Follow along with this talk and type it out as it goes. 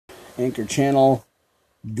Anchor channel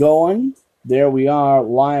going. There we are,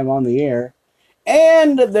 live on the air.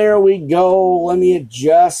 And there we go. Let me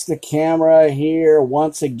adjust the camera here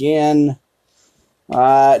once again.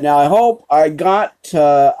 Now, I hope I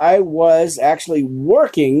was actually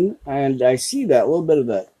working, and I see that little bit of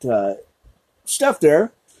that stuff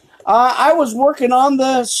there. I was working on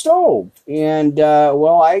the stove, and,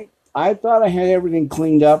 I thought I had everything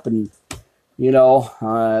cleaned up and,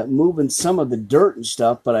 moving some of the dirt and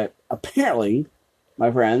stuff, but apparently, my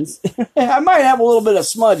friends, I might have a little bit of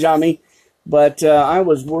smudge on me, but I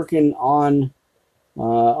was working on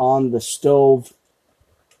the stove,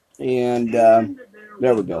 and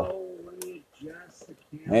there we go.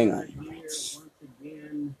 Hang on.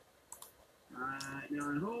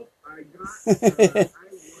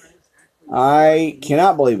 I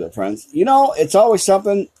cannot believe it, friends. It's always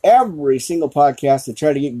something. Every single podcast I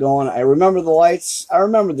try to get going. I remember the lights. I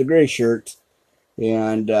remember the gray shirt.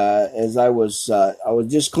 And as I was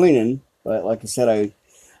just cleaning, but like I said,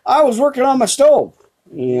 I was working on my stove,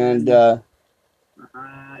 and I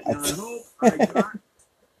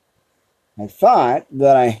thought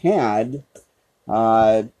that I had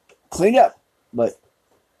cleaned up, but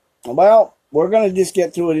we're gonna just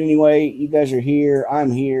get through it anyway. You guys are here.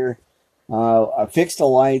 I'm here. I fixed the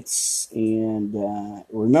lights and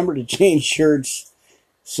remember to change shirts.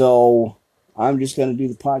 So I'm just gonna do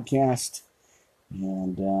the podcast.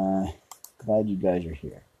 And glad you guys are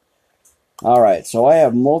here. All right, so I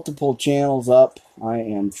have multiple channels up. I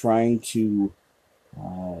am trying to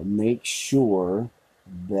make sure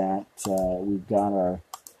that we've got a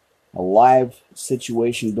live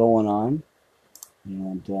situation going on.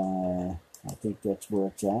 And I think that's where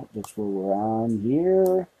it's at. That's where we're on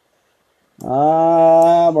here.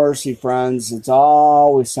 Mercy, friends. It's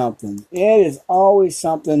always something. It is always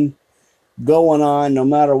something going on. No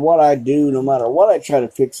matter what I do, no matter what I try to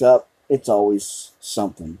fix up, it's always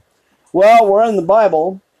something. Well, we're in the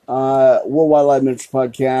Bible. Worldwide Live Ministry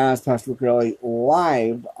Podcast, Pastor Rick Riley,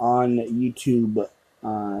 live on YouTube,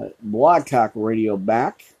 Blog Talk Radio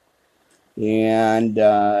back, and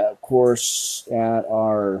of course at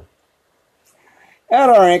our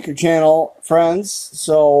Anchor channel, friends.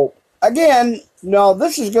 So again, no,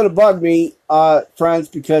 this is going to bug me, friends,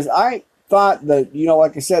 because I thought that,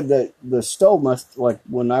 like I said, the stove must, like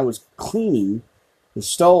when I was cleaning the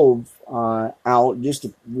stove out just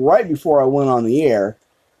right before I went on the air,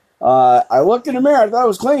 I looked in the mirror, I thought it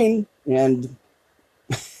was clean, and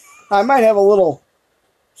I might have a little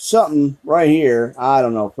something right here. I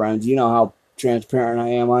don't know, friends. You know how transparent I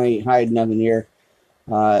am. I ain't hiding nothing here.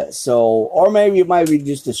 Or maybe it might be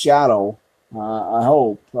just a shadow. I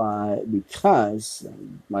hope, because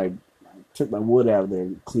I took my wood out of there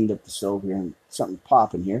and cleaned up the stove here, and something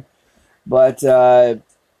popping here. But,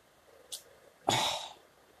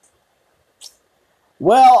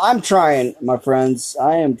 well, I'm trying, my friends.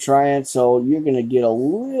 I am trying, so you're going to get a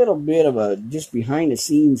little bit of a just behind the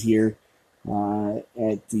scenes here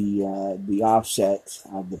at the offset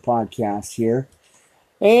of the podcast here.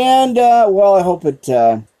 And,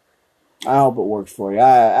 I hope it works for you.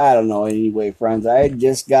 I don't know. Anyway, friends, I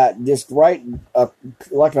just got right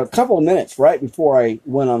like a couple of minutes right before I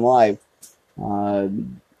went on live.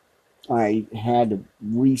 I had to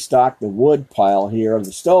restock the wood pile here of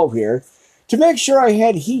the stove here to make sure I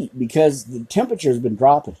had heat, because the temperature has been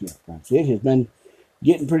dropping here, friends. It has been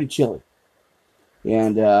getting pretty chilly,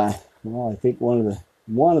 and I think one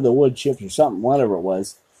of the wood chips or something, whatever it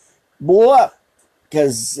was, blew up,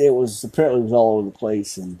 because it was all over the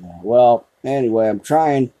place. And anyway, I'm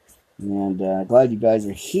trying, and glad you guys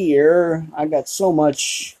are here. I got so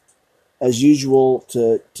much as usual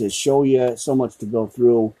to show you, so much to go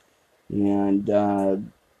through, and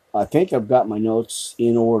I think I've got my notes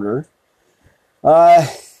in order.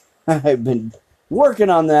 I've been working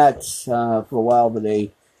on that for a while today.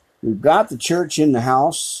 We've got the church in the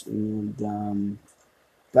house, and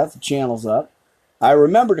got the channels up. I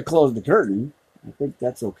remember to close the curtain. I think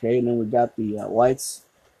that's okay. And then we got the lights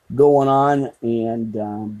going on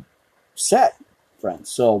and set, friends.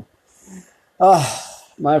 So,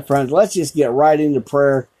 my friends, let's just get right into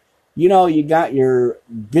prayer. You got your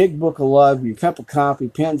big book of love, your cup of coffee,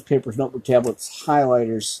 pens, papers, notebook, tablets,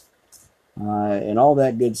 highlighters, and all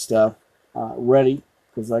that good stuff ready.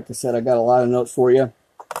 Because like I said, I got a lot of notes for you.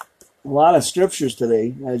 A lot of scriptures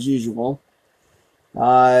today, as usual.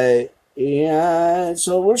 And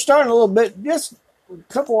so we're starting a little bit, just a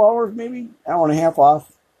couple hours, maybe hour and a half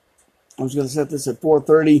off. I was going to set this at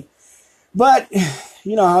 4:30. But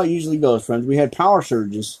you know how it usually goes, friends. We had power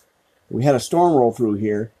surges. We had a storm roll through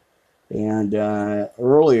here and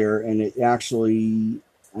earlier, and it actually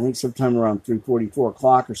I think sometime around 3:40, 4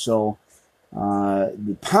 o'clock or so,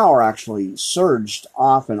 the power actually surged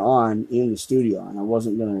off and on in the studio, and I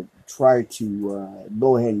wasn't going to try to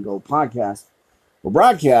go ahead and go podcast or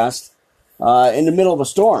broadcast in the middle of a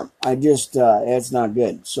storm. I just, it's not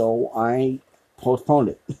good. So I postponed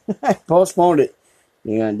it. I postponed it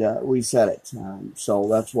and reset it. So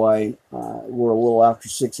that's why we're a little after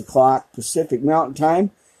 6 o'clock Pacific Mountain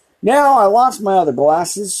Time. Now, I lost my other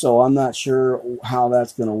glasses, so I'm not sure how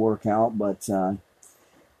that's going to work out, but I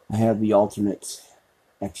have the alternate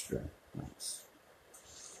extra. Nice.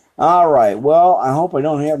 All right. Well, I hope I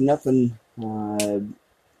don't have nothing, nothing,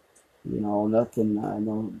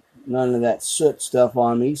 none of that soot stuff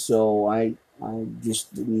on me, so I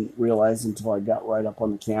just didn't realize until I got right up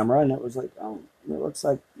on the camera, and it was like, oh, it looks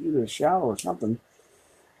like either a shower or something.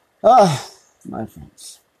 My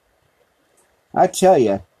friends. I tell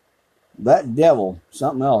you, that devil,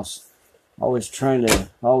 something else. Always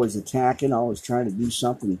attacking, always trying to do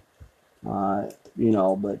something, but,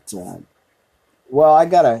 well, I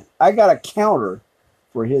got a counter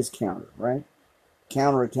for his counter, right?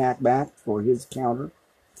 Counterattack back for his counter.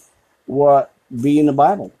 What be in the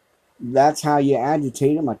Bible. That's how you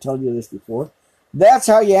agitate him. I told you this before. That's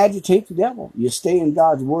how you agitate the devil. You stay in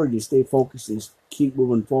God's word, you stay focused, and keep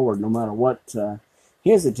moving forward no matter what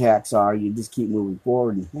his attacks are. You just keep moving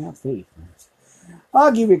forward and have faith.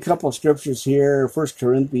 I'll give you a couple of scriptures here. 1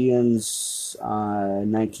 Corinthians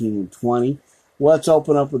 19 and 20. Let's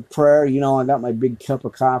open up with prayer. You know, I got my big cup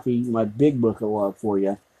of coffee, my big book of love for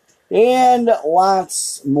you. And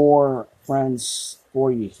lots more, friends,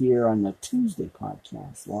 for you here on the Tuesday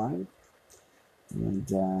podcast live. And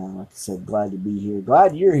like I said, glad to be here.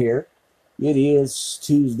 Glad you're here. It is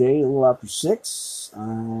Tuesday, a little after 6,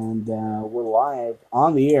 and we're live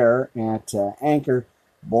on the air at Anchor,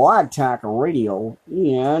 Blog Talk Radio,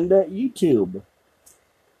 and YouTube.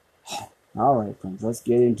 All right, friends, let's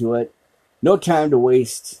get into it. No time to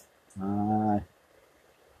waste.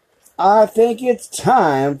 I think it's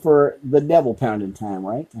time for the devil pounding time,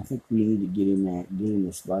 right? I think we need to get in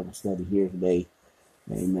this Bible study here today.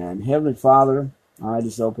 Amen. Heavenly Father, I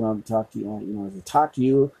just open up and talk to you. As I talk to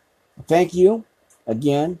you, thank you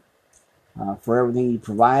again for everything you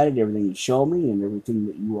provided, everything you showed me, and everything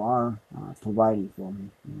that you are providing for me.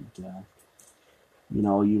 And,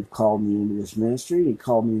 you've called me into this ministry, you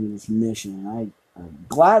called me into this mission, and I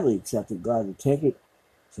gladly accept it, gladly take it.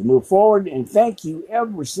 So move forward, and thank you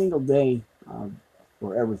every single day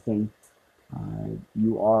for everything.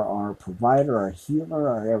 You are our provider, our healer,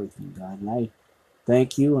 our everything, God. And I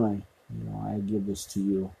thank you, and I give this to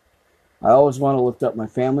you. I always want to lift up my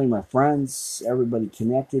family, my friends, everybody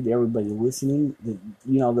connected, everybody listening, that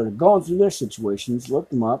are going through their situations.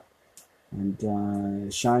 Lift them up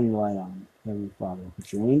and shine your light on them, Heavenly Father.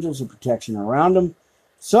 Put your angels of protection around them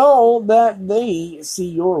so that they see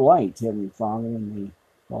your light, Heavenly Father, and they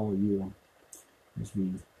follow you as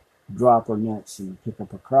we drop our nets and pick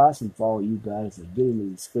up a cross and follow you, God, as we get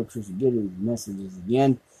into these scriptures and get into these messages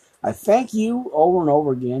again. I thank you over and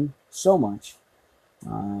over again so much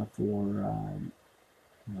for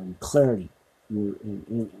clarity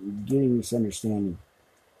in getting this understanding.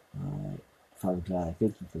 Father God, I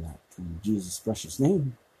thank you for that. In Jesus' precious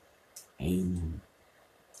name, amen.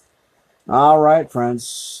 All right,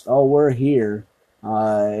 friends. Oh, we're here.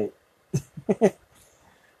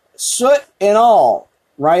 Soot and all,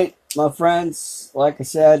 right, my friends? Like I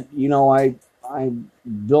said, I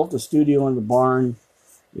built a studio in the barn,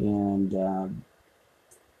 and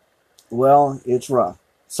well, it's rough.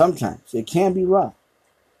 Sometimes it can be rough,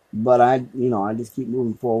 but I just keep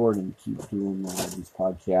moving forward and keep doing these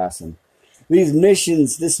podcasts and these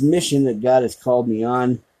missions. This mission that God has called me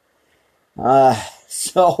on.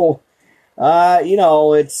 It's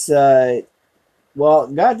well,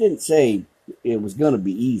 God didn't say it was going to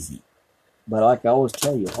be easy, but like I always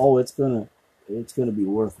tell you, it's going to be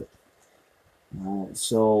worth it.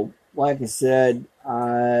 So like I said,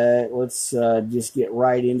 let's just get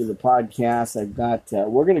right into the podcast.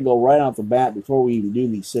 We're going to go right off the bat before we even do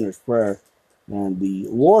the sinner's prayer and the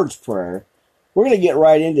Lord's prayer. We're going to get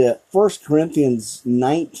right into 1 Corinthians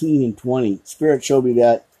 19 and 20. Spirit showed me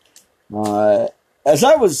that as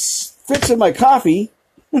I was fixing my coffee,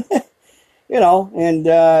 and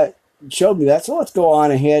showed me that. So let's go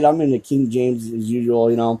on ahead. I'm in the King James as usual,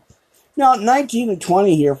 Now, 19 and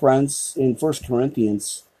 20 here, friends, in 1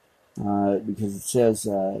 Corinthians, because it says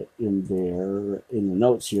in the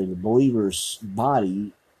notes here, the believer's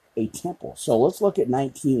body, a temple. So let's look at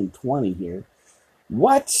 19 and 20 here.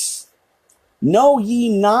 What? Know ye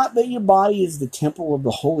not that your body is the temple of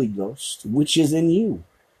the Holy Ghost, which is in you,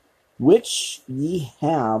 which ye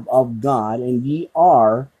have of God, and ye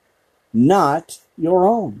are not your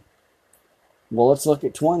own. Well, let's look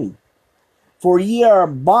at 20. For ye are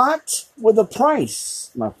bought with a price,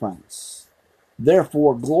 my friends.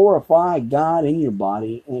 Therefore glorify God in your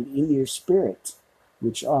body and in your spirit,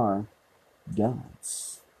 which are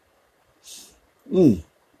God's.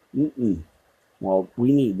 Well,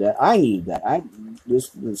 we need that. I need that.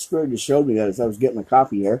 The Spirit just showed me that as I was getting my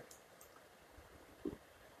coffee here.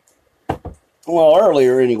 Well,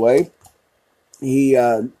 earlier anyway, he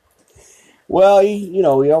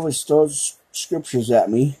always throws scriptures at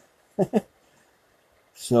me.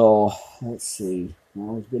 So let's see. I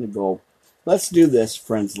was gonna go. Let's do this,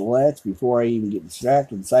 friends. Before I even get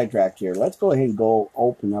distracted and sidetracked here, let's go ahead and go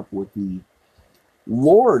open up with the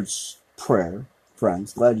Lord's Prayer,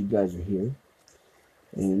 friends. Glad you guys are here.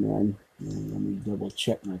 And let me double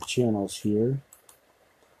check my channels here.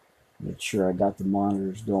 Make sure I got the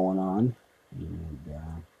monitors going on.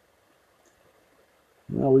 And,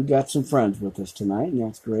 we've got some friends with us tonight, and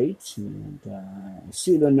that's great. And I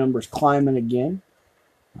see the numbers climbing again.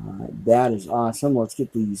 That is awesome. Let's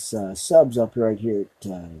get these subs up right here at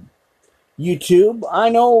YouTube. I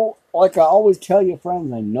know, like I always tell you,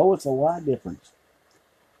 friends, I know it's a lot different.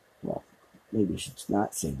 Well, maybe I should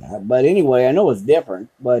not say that. But anyway, I know it's different.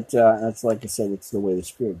 But that's, like I said, it's the way the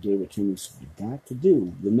Spirit gave it to me. So you got to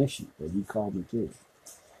do the mission that He called me to.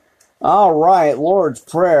 All right, Lord's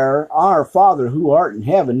Prayer. Our Father who art in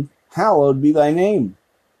heaven, hallowed be thy name.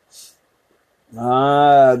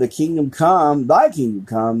 The kingdom come, thy kingdom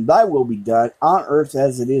come, thy will be done on earth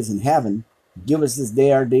as it is in heaven. Give us this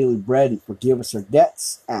day our daily bread, and forgive us our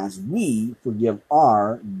debts as we forgive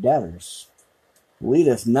our debtors. Lead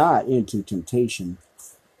us not into temptation.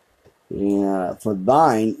 For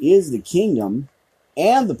thine is the kingdom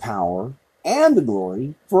and the power and the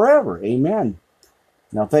glory forever. Amen.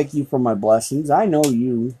 Now thank you for my blessings. I know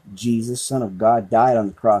you, Jesus, Son of God, died on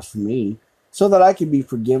the cross for me, so that I could be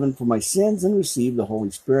forgiven for my sins and receive the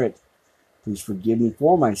Holy Spirit. Please forgive me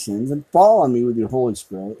for my sins and fall on me with your Holy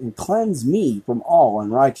Spirit and cleanse me from all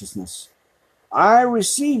unrighteousness. I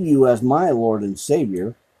receive you as my Lord and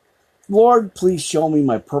Savior. Lord, please show me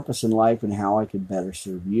my purpose in life and how I can better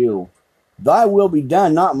serve you. Thy will be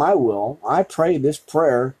done, not my will. I pray this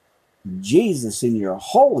prayer, Jesus, in your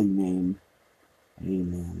holy name.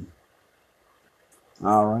 Amen.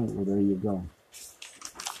 All right, well, there you go.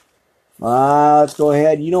 Let's go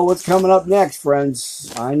ahead. You know what's coming up next,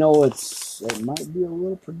 friends. I know it might be a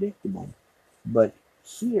little predictable, but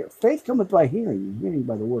faith cometh by hearing, and hearing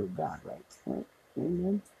by the word of God, right?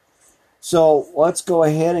 Amen. So let's go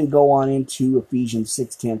ahead and go on into Ephesians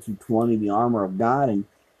 6:10 through 20, the armor of God. And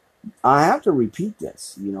I have to repeat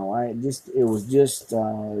this. It was just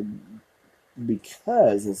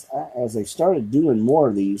because as I started doing more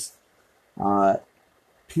of these,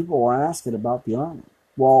 people were asking about the armor.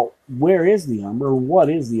 Well, where is the armor? What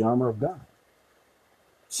is the armor of God?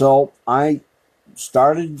 So I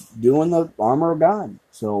started doing the armor of God.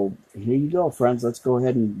 So here you go, friends. Let's go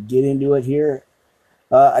ahead and get into it here.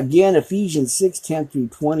 Again, Ephesians 6:10 through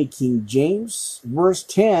 20, King James. Verse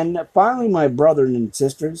 10, finally, my brethren and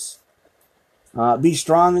sisters, be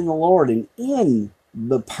strong in the Lord and in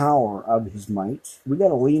the power of his might. We got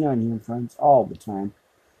to lean on him, friends, all the time.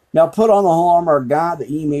 Now put on the whole armor of God, that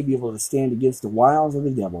ye may be able to stand against the wiles of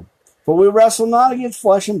the devil. For we wrestle not against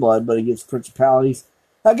flesh and blood, but against principalities,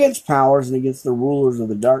 against powers, and against the rulers of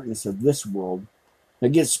the darkness of this world,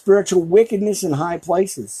 against spiritual wickedness in high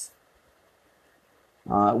places.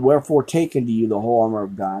 Wherefore take unto you the whole armor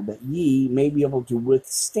of God, that ye may be able to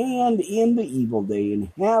withstand in the evil day,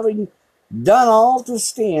 and having done all to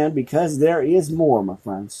stand, because there is more, my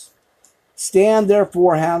friends. Stand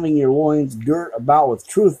therefore, having your loins girt about with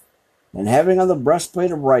truth, and having on the breastplate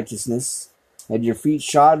of righteousness, and your feet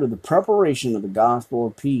shod with the preparation of the gospel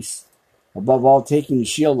of peace. Above all, taking the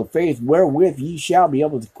shield of faith, wherewith ye shall be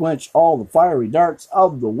able to quench all the fiery darts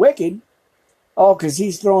of the wicked. Oh, because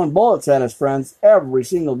he's throwing bullets at us, friends, every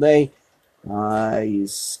single day.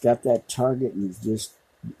 He's got that target, and he's just...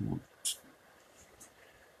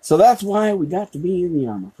 So that's why we got to be in the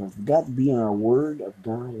armor, friends. We got to be in our word of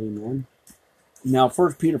God. Amen. Now,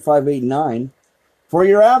 1 Peter 5:8-9, for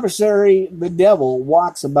your adversary, the devil,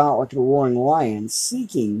 walks about like a roaring lion,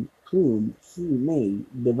 seeking whom he may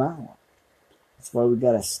devour. That's why we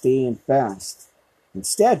got to stand fast and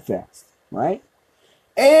steadfast, right?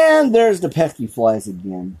 And there's the pesky flies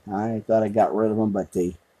again. I thought I got rid of them, but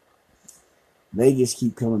they just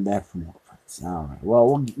keep coming back for more. All right.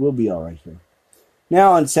 Well, we'll be all right here.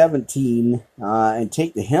 Now in 17, and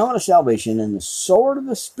take the helmet of salvation and the sword of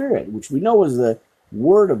the Spirit, which we know is the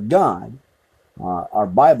Word of God. our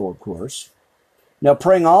Bible, of course. Now,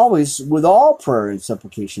 praying always with all prayer and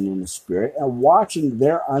supplication in the Spirit, and watching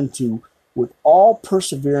thereunto with all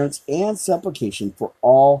perseverance and supplication for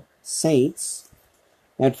all saints,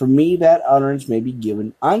 and for me that utterance may be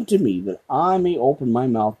given unto me, that I may open my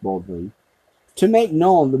mouth boldly, to make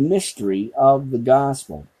known the mystery of the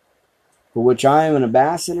gospel, for which I am an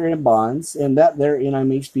ambassador in bonds, and that therein I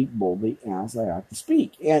may speak boldly as I ought to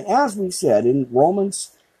speak. And as we said in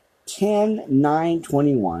Romans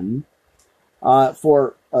 10:9-21,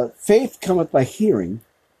 for faith cometh by hearing,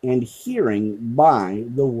 and hearing by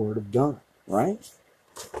the word of God, right?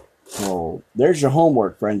 So there's your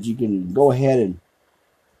homework, friends. You can go ahead and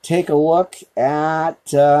take a look at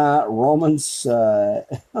Romans,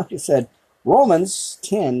 like I said, Romans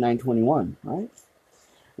 10:9-21, right?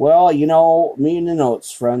 Well, you know, me and the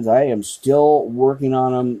notes, friends, I am still working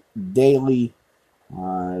on them daily.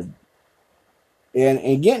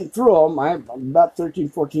 And getting through them. I'm about 13,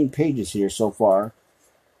 14 pages here so far.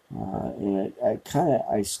 And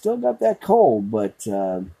I still got that cold, but,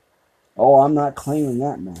 I'm not claiming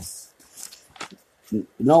that mess.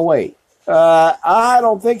 No, wait. I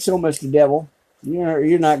don't think so, Mr. Devil.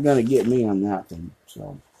 You're not going to get me on that thing.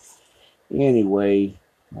 So, anyway,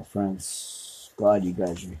 my friends, glad you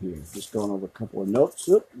guys are here. Just going over a couple of notes.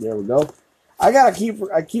 Oop, there we go. I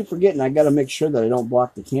keep forgetting. I got to make sure that I don't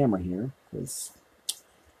block the camera here, because,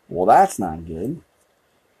 well, that's not good.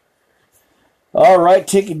 All right,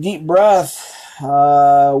 take a deep breath.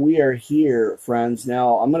 We are here, friends.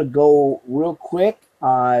 Now, I'm going to go real quick.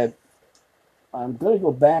 I'm going to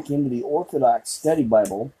go back into the Orthodox Study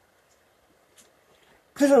Bible,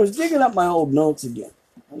 because I was digging up my old notes again.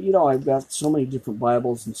 You know, I've got so many different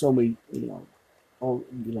Bibles and so many,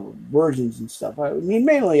 versions and stuff. I mean,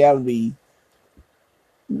 mainly out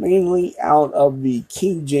of the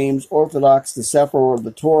King James Orthodox, the Sefer or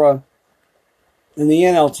the Torah, and the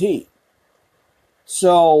NLT.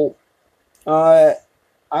 So, this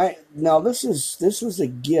was a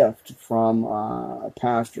gift from a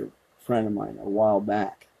pastor friend of mine a while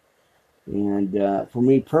back, and for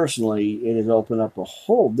me personally, it has opened up a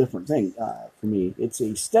whole different thing for me. It's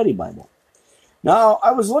a study Bible. Now,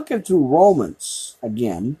 I was looking through Romans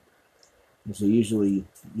again, as I usually,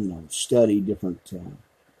 study different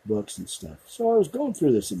books and stuff. So I was going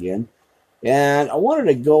through this again, and I wanted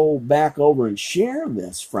to go back over and share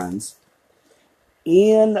this, friends,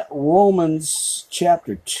 in Romans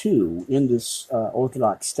chapter 2 in this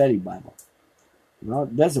Orthodox Study Bible.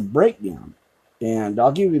 It does a breakdown, and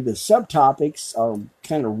I'll give you the subtopics. I'll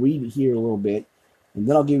kind of read it here a little bit, and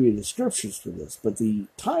then I'll give you the scriptures for this. But the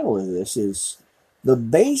title of this is The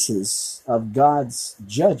Basis of God's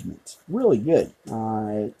Judgment. Really good.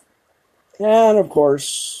 And of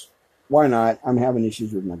course, why not? I'm having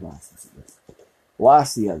issues with my glasses.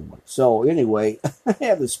 Lost the other one. So anyway, I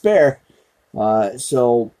have the spare. But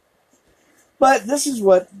this is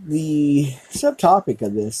what the subtopic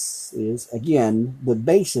of this is. Again, the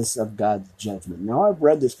basis of God's judgment. Now, I've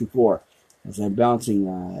read this before as I'm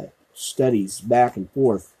bouncing studies back and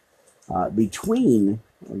forth between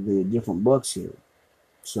the different books here.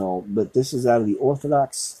 So, but this is out of the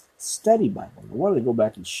Orthodox Study Bible. I wanted to go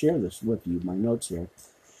back and share this with you, my notes here.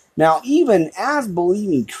 Now, even as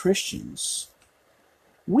believing Christians,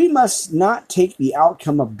 we must not take the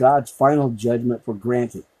outcome of God's final judgment for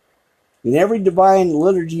granted. In every divine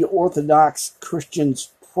liturgy, Orthodox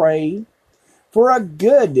Christians pray for a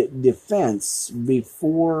good defense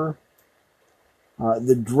before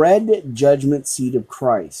the dread judgment seat of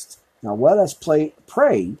Christ. Now let us pray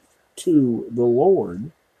to the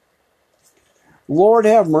Lord. Lord,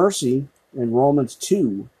 have mercy. In Romans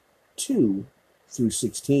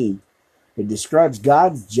 2:2-16. It describes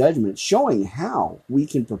God's judgment, showing how we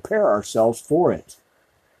can prepare ourselves for it.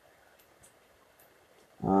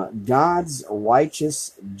 God's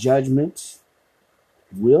righteous judgment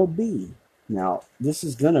will be. Now, this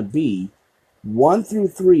is going to be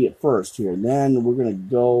 1-3 at first here, and then we're going to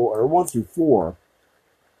go, or 1-4,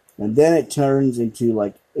 and then it turns into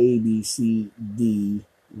like A, B, C, D,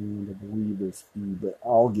 and I believe it's E, but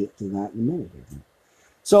I'll get to that in a minute.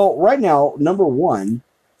 So, right now, number 1,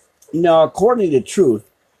 now, according to truth,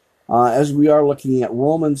 as we are looking at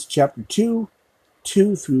Romans chapter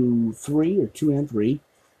 2:2-3, or 2 and 3,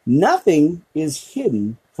 nothing is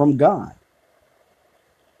hidden from God.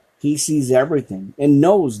 He sees everything and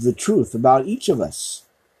knows the truth about each of us.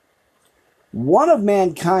 One of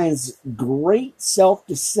mankind's great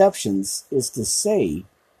self-deceptions is to say,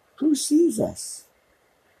 who sees us?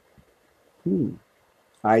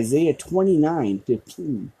 Isaiah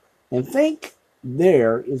 29:15. And think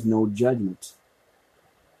there is no judgment.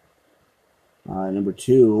 Number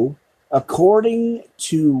 2, according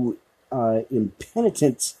to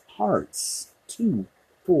impenitent hearts. 2,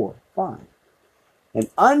 4, 5. An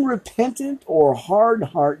unrepentant or hard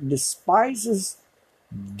heart despises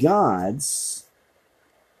God's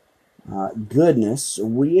goodness,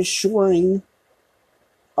 reassuring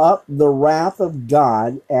up the wrath of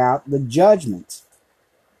God at the judgment.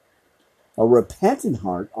 A repentant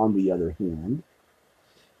heart, on the other hand,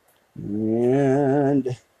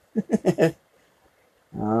 and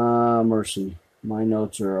mercy, my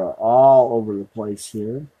notes are all over the place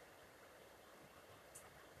here.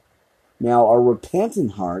 Now, a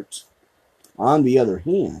repentant heart, on the other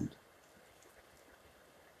hand,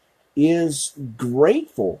 is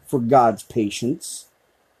grateful for God's patience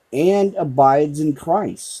and abides in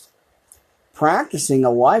Christ, practicing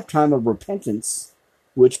a lifetime of repentance,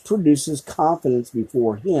 which produces confidence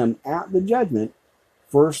before Him at the judgment.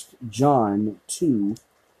 1 John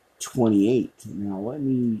 2:28. Now, let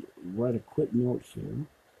me write a quick note here.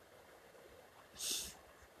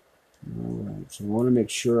 All right, so I want to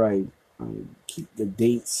make sure I keep the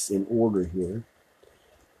dates in order here.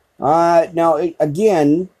 Now,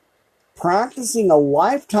 again, practicing a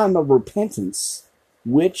lifetime of repentance,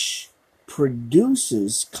 which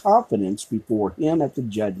produces confidence before Him at the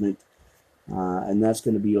judgment, and that's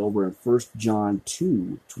going to be over in 1 John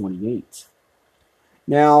 2:28.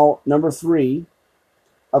 Now, number 3,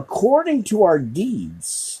 according to our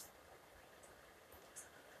deeds,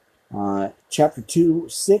 chapter 2,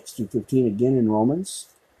 6 to 15, again in Romans.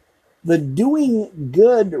 The doing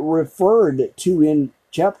good referred to in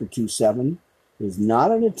chapter 2, 7 is not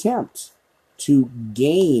an attempt to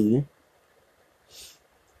gain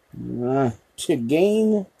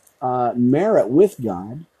merit with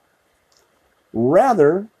God.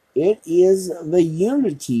 Rather, it is the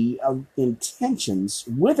unity of intentions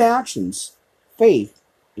with actions, faith,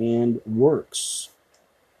 and works.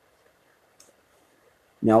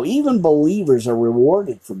 Now, even believers are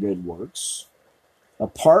rewarded for good works.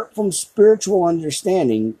 Apart from spiritual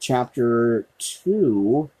understanding, chapter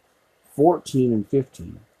 2, 14 and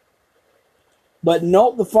 15. But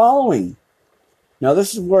note the following. Now,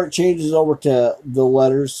 this is where it changes over to the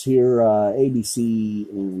letters here, A, B, C,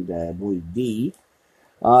 and I believe D.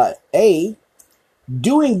 A,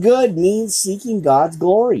 doing good means seeking God's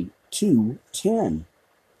glory. 2:10.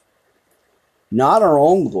 Not our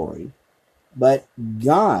own glory, but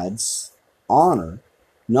God's honor.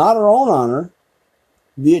 Not our own honor.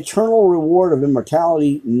 The eternal reward of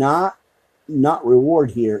immortality, not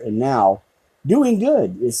reward here and now. Doing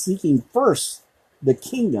good is seeking first the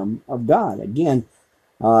kingdom of God. Again,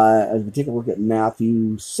 as we take a look at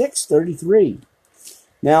Matthew 6:33.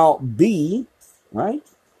 Now, B, right?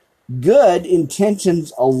 Good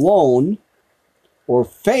intentions alone or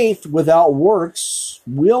faith without works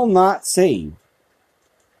will not save.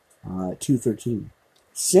 2:13.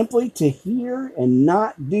 Simply to hear and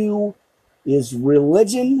not do is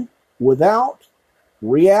religion without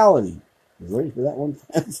reality. You ready for that one?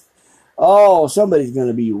 Oh, somebody's going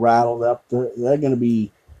to be rattled up. They're going to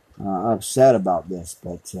be upset about this,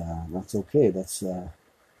 but that's okay.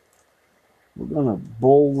 We're going to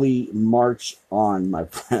boldly march on, my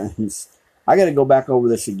friends. I got to go back over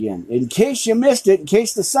this again. In case you missed it, in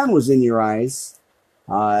case the sun was in your eyes,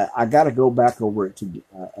 I got to go back over it to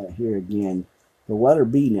here again. The letter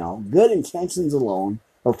B now. Good intentions alone,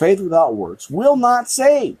 or faith without works, will not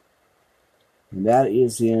save. And that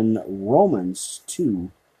is in Romans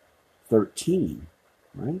 2:13,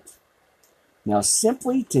 right? Now,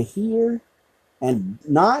 simply to hear and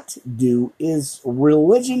not do is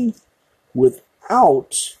religion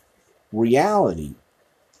without reality.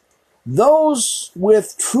 Those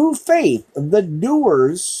with true faith, the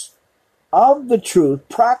doers of the truth,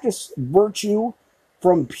 practice virtue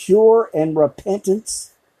from pure and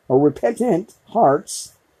repentant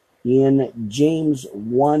hearts in James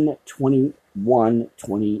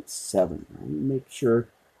 1:21-27. Make sure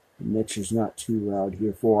the mixer's not too loud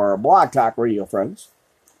here for our Blog Talk Radio friends.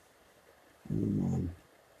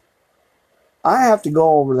 I have to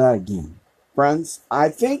go over that again. Friends, I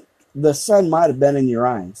think the sun might have been in your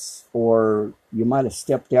eyes, or you might have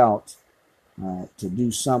stepped out to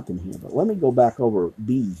do something here. But let me go back over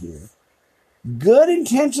B here. Good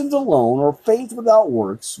intentions alone, or faith without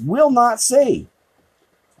works, will not save.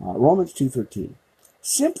 Romans 2:13.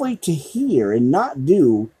 Simply to hear and not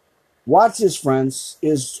do, watch this, friends,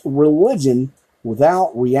 is religion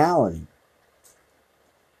without reality.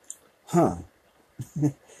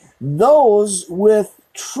 Those with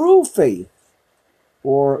true faith,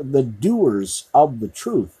 or the doers of the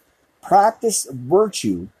truth, practice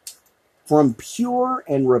virtue from pure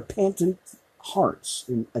and repentant hearts.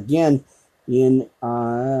 And again, in, where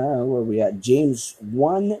are we at? James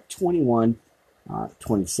 1:21,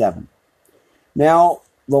 27. Now,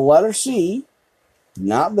 the letter C,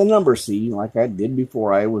 not the number C, like I did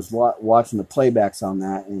before. I was watching the playbacks on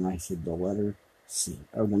that, and I said the letter C,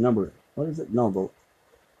 or the number, what is it? No,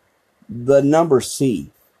 the number C.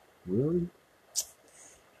 Really?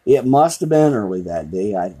 It must have been early that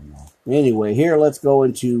day. I don't know. Anyway, here, let's go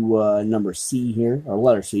into number C here, or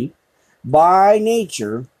letter C. By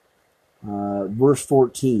nature, verse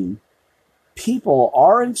 14, people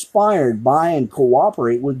are inspired by and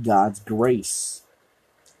cooperate with God's grace.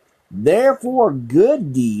 Therefore,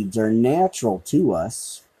 good deeds are natural to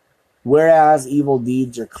us, whereas evil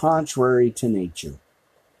deeds are contrary to nature.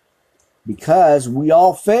 Because we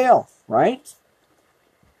all fail, right?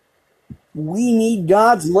 We need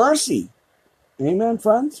God's mercy. Amen,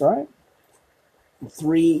 friends, right?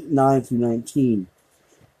 3:9-19.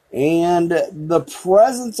 And the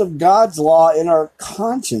presence of God's law in our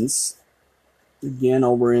conscience, again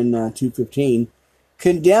over in 2:15,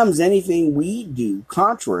 condemns anything we do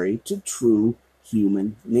contrary to true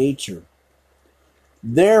human nature.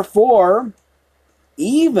 Therefore,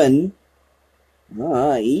 even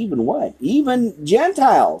what? Even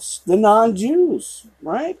Gentiles, the non-Jews,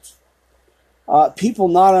 right? People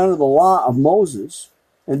not under the law of Moses,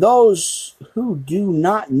 and those who do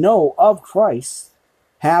not know of Christ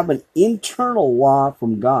have an internal law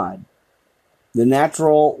from God, the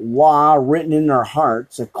natural law written in their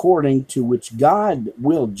hearts, according to which God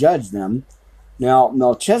will judge them. Now,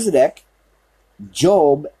 Melchizedek,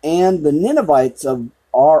 Job, and the Ninevites of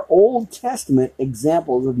our Old Testament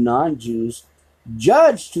examples of non-Jews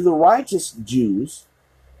judged to the righteous Jews,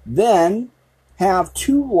 then have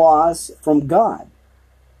two laws from God,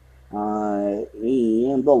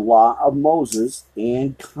 and the law of Moses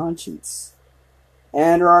and conscience,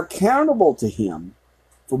 and are accountable to him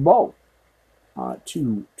for both.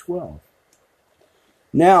 2:12.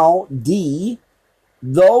 Now, D,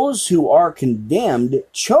 those who are condemned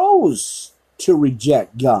chose to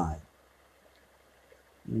reject God.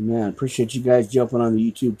 Amen. Appreciate you guys jumping on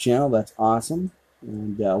the YouTube channel. That's awesome.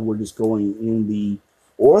 And we're just going in the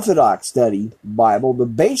Orthodox Study Bible, the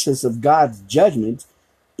basis of God's judgment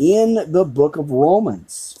in the book of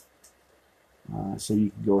Romans. So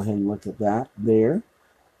you can go ahead and look at that there.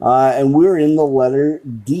 And we're in the letter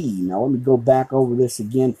D. Now let me go back over this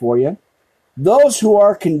again for you. Those who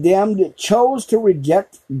are condemned chose to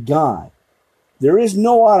reject God. There is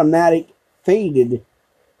no automatic fated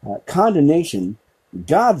condemnation.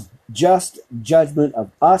 God's just judgment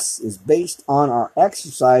of us is based on our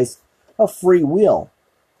exercise of free will.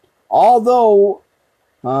 Although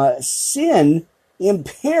sin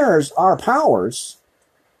impairs our powers,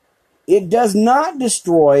 it does not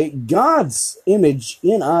destroy God's image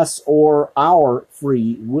in us or our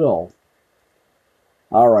free will.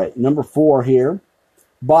 All right, number 4 here.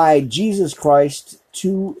 By Jesus Christ,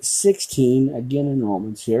 2:16, again in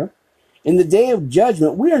Romans here. In the day of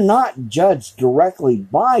judgment, we are not judged directly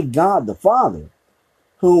by God the Father,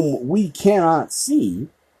 whom we cannot see,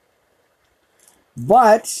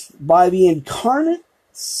 but by the incarnate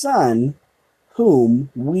Son,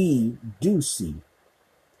 whom we do see.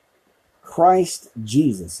 Christ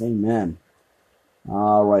Jesus. Amen.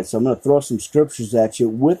 All right, so I'm going to throw some scriptures at you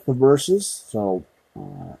with the verses, so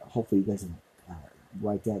hopefully you guys can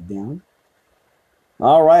write that down.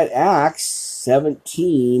 All right, Acts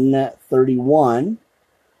 17:31,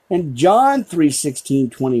 and John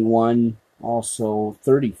 3:16-21, also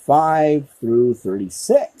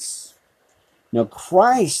 35-36. Now,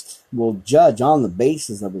 Christ will judge on the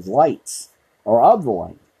basis of his lights, or of the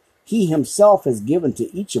light. He himself has given to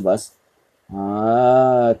each of us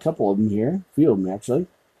a couple of them here, a few of them actually.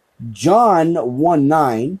 John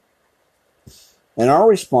 1:9, and our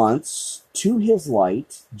response to his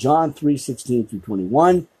light, John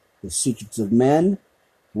 3:16-21, the secrets of men,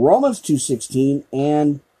 Romans 2:16,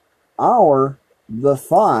 and the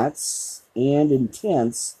thoughts and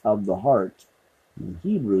intents of the heart, in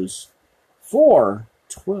Hebrews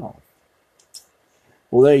 4:12.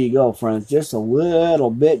 Well, there you go, friends. Just a little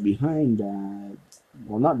bit behind,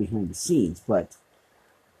 well, not behind the scenes, but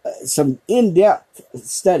some in-depth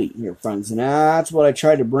study here, friends. And that's what I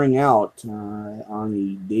try to bring out on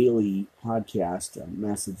the daily podcast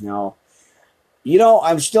message. Now, you know,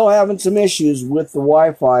 I'm still having some issues with the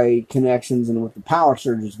Wi-Fi connections and with the power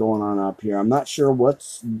surges going on up here. I'm not sure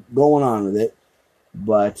what's going on with it,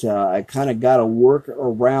 but I kind of got to work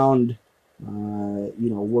around,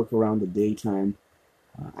 work around the daytime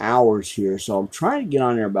hours here. So I'm trying to get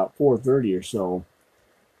on there about 4:30 or so,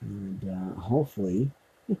 and hopefully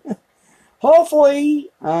hopefully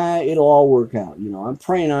it'll all work out. You know, I'm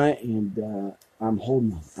praying on it, and I'm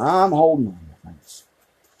holding on. I'm holding on, my friends.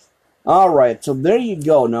 All right, so there you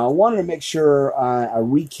go. Now, I wanted to make sure I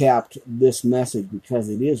recapped this message because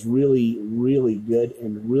it is really, really good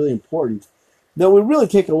and really important that we really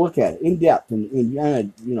take a look at it in depth and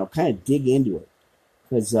kind of dig into it.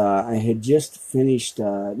 Because I had just finished,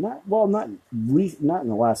 not in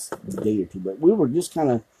the last day or two, but we were just kind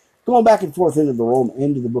of going back and forth into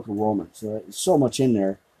the book of Romans. So there's so much in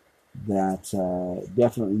there that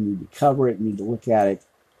definitely need to cover it, need to look at it.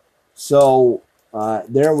 So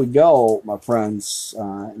there we go, my friends.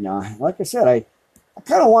 Now, like I said, I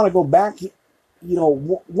kind of want to go back,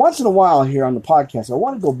 once in a while here on the podcast, I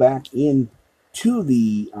want to go back into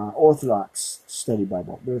the Orthodox Study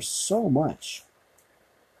Bible. There's so much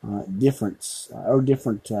different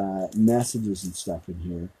messages and stuff in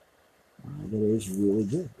here that is really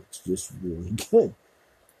good. It's just really good.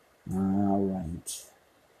 All right.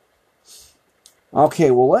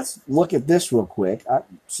 Okay, well, let's look at this real quick. I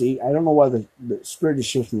don't know why the Spirit is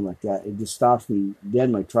shifting me like that. It just stops me dead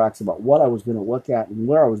in my tracks about what I was going to look at and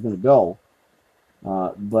where I was going to go.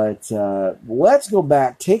 But let's go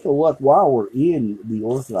back, take a look while we're in the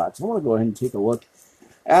Orthodox. I want to go ahead and take a look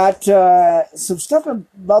at some stuff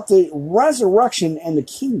about the resurrection and the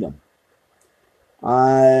kingdom.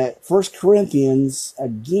 1 Corinthians,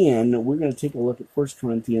 again, we're going to take a look at 1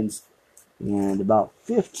 Corinthians and about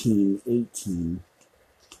 15:18.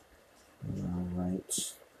 All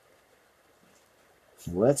right.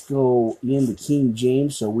 So let's go into King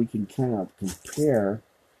James so we can kind of compare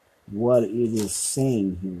what it is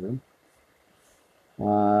saying here.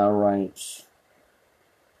 All right.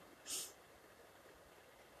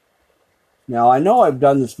 Now, I know I've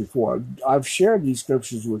done this before. I've shared these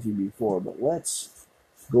scriptures with you before, but let's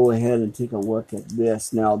go ahead and take a look at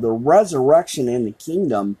this. Now, the resurrection and the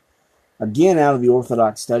kingdom, again, out of the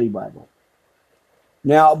Orthodox Study Bible.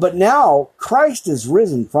 But now, Christ is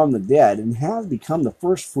risen from the dead and has become the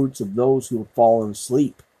first fruits of those who have fallen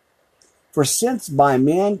asleep. For since by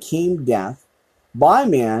man came death, by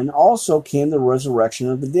man also came the resurrection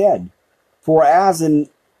of the dead. For as in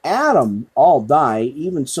Adam all die,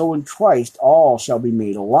 even so in Christ all shall be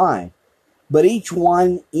made alive, but each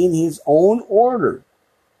one in his own order.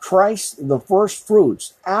 Christ the first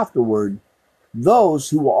fruits, afterward those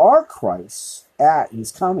who are Christ's at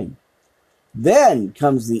his coming. Then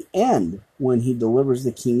comes the end, when he delivers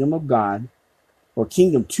the kingdom of God, or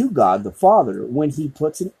kingdom to God the Father, when he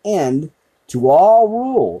puts an end to all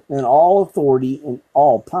rule and all authority and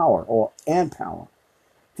all power, and power.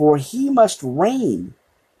 For he must reign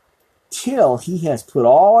till he has put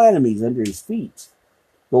all enemies under his feet.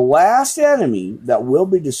 The last enemy that will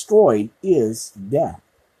be destroyed is death.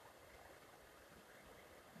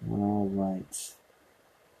 All right.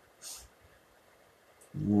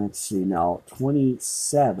 Let's see now,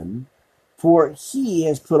 27. For he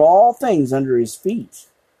has put all things under his feet.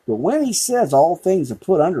 But when he says all things are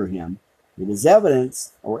put under him, it is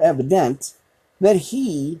evident that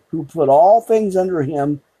he who put all things under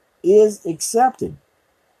him is accepted.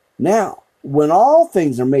 Now, when all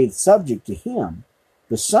things are made subject to him,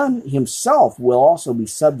 the Son himself will also be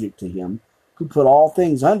subject to him who put all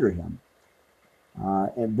things under him,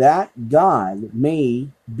 and that God may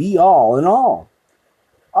be all in all.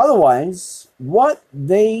 Otherwise, what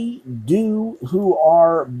they do who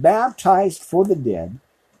are baptized for the dead,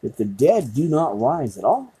 if the dead do not rise at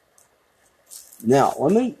all. Now,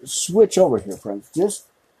 let me switch over here, friends, just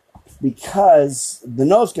because the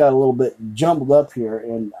notes got a little bit jumbled up here,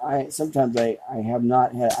 and I just haven't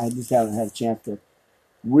had a chance to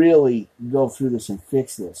really go through this and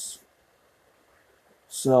fix this.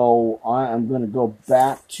 So I'm going to go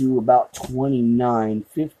back to about 29,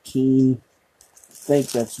 15. I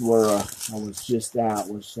think that's where I was just at,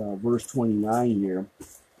 was verse 29 here.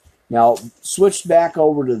 Now, switched back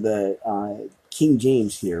over to the King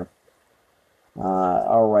James here.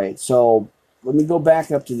 All right, so let me go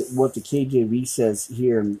back up to what the KJV says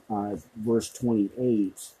here in verse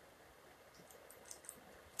 28.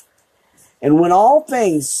 And when all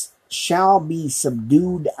things shall be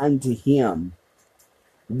subdued unto him,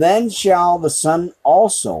 then shall the Son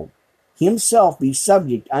also himself be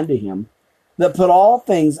subject unto him that put all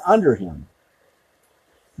things under him,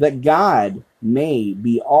 that God may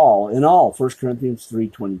be all in all. 1 Corinthians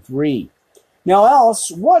 3:23. Now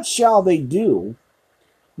else, what shall they do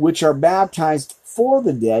which are baptized for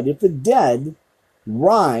the dead, if the dead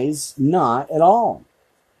rise not at all?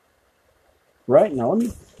 Right, now let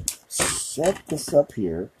me set this up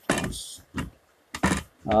here.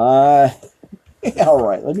 All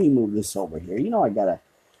right, let me move this over here.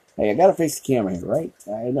 I Hey, I got to face the camera here, right?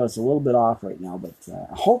 I know it's a little bit off right now, but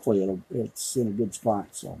hopefully it's in a good spot.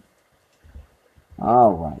 So,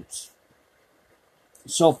 all right.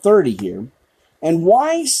 So 30 here. And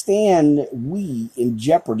why stand we in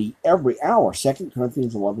jeopardy every hour? 2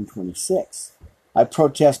 Corinthians 11:26. I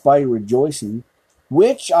protest by rejoicing,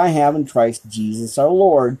 which I have in Christ Jesus our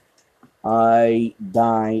Lord. I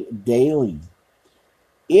die daily.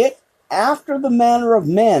 It, after the manner of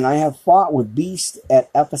men, I have fought with beasts at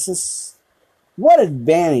Ephesus. What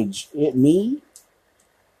advantage it me,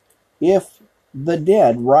 if the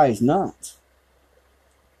dead rise not?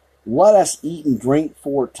 Let us eat and drink,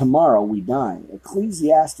 for tomorrow we die.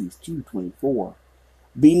 Ecclesiastes 2:24.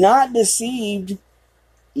 Be not deceived,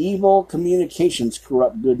 evil communications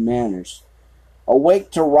corrupt good manners.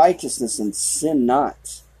 Awake to righteousness and sin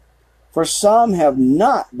not. For some have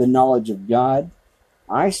not the knowledge of God.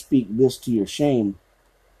 I speak this to your shame.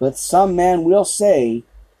 But some man will say,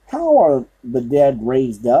 how are the dead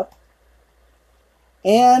raised up?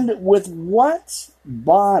 And with what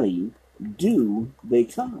body do they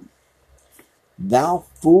come? Thou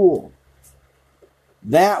fool,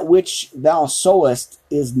 that which thou sowest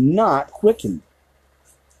is not quickened,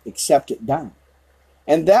 except it die.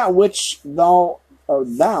 And that which thou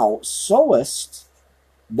sowest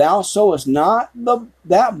not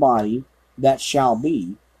that body that shall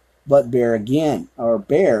be, but bear again, or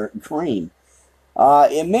bear grain.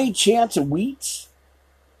 It may chance of wheat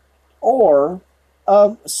or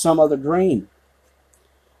of some other grain.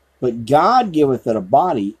 But God giveth it a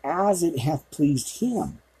body as it hath pleased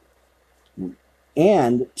him,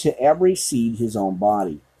 and to every seed his own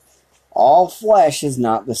body. All flesh is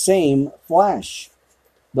not the same flesh,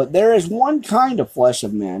 but there is one kind of flesh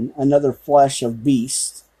of men, another flesh of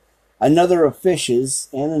beasts, another of fishes,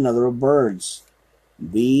 and another of birds.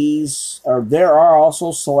 There are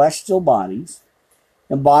also celestial bodies,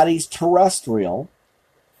 and bodies terrestrial,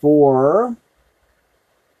 for...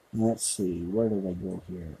 Let's see, where did I go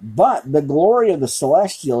here? But the glory of the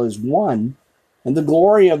celestial is one, and the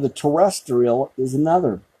glory of the terrestrial is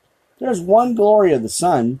another. There's one glory of the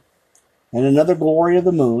sun, and another glory of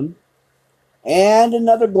the moon, and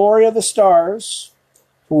another glory of the stars.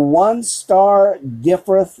 For one star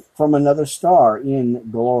differeth from another star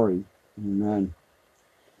in glory. Amen.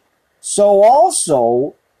 So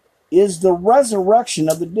also is the resurrection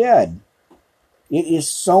of the dead. It is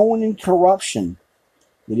sown in corruption.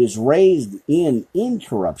 It is raised in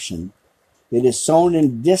incorruption. It is sown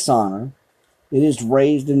in dishonor. It is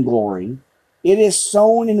raised in glory. It is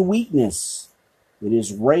sown in weakness. It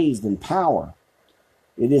is raised in power.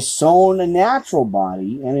 It is sown a natural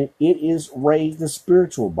body, and it is raised a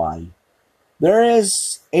spiritual body. There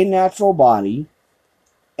is a natural body,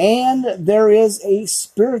 and there is a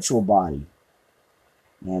spiritual body.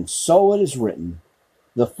 And so it is written,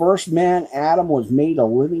 the first man, Adam, was made a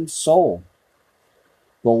living soul.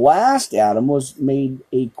 The last Adam was made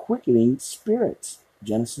a quickening spirit.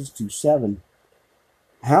 Genesis 2:7.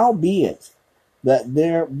 Howbeit,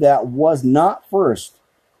 that was not first,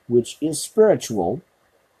 which is spiritual,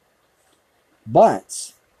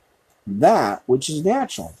 but that which is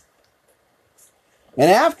natural.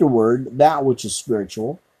 And afterward, that which is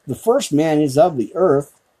spiritual. The first man is of the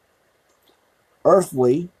earth,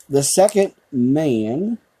 earthly. The second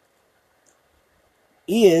man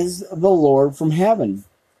is the Lord from heaven.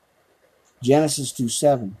 Genesis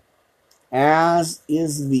 2:7. As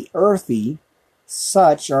is the earthy,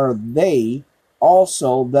 such are they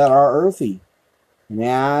also that are earthy. And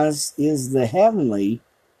as is the heavenly,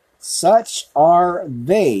 such are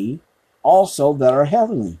they also that are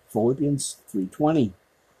heavenly. Philippians 3:20.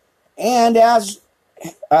 And as,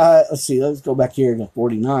 let's go back here to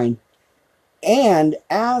 49. And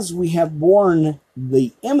as we have borne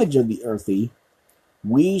the image of the earthy,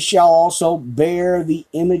 we shall also bear the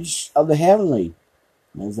image of the heavenly.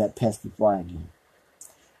 There's that pesky fly again.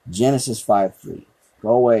 Genesis 5:3. Go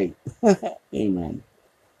away. Amen.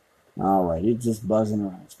 All right, it's just buzzing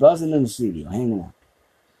around. It's buzzing in the studio, hanging out.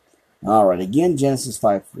 All right, again, Genesis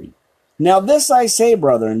 5:3. Now this I say,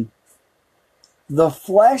 brethren, the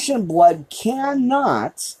flesh and blood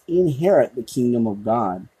cannot inherit the kingdom of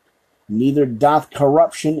God, neither doth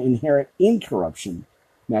corruption inherit incorruption.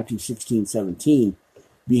 Matthew 16:17.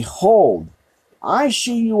 Behold, I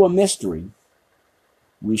shew you a mystery.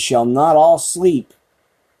 We shall not all sleep,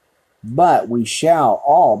 but we shall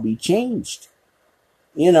all be changed.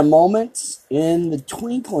 In a moment, in the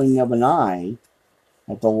twinkling of an eye,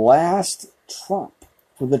 at the last trump.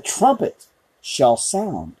 For the trumpet shall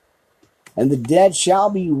sound, and the dead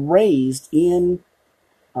shall be raised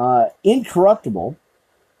incorruptible,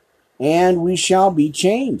 and we shall be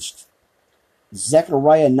changed.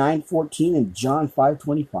 Zechariah 9:14 and John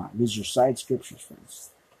 5:25. These are your side scriptures,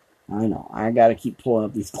 friends. I know. I got to keep pulling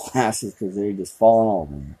up these glasses because they're just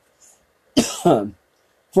falling over.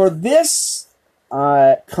 For this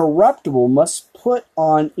corruptible must put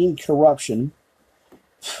on incorruption,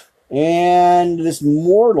 and this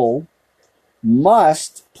mortal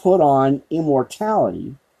must put on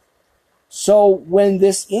immortality. So when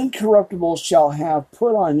this incorruptible shall have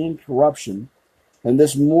put on incorruption, and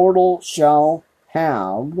this mortal shall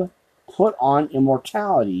have put on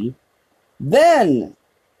immortality, then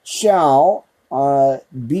shall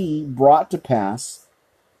be brought to pass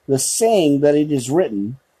the saying that it is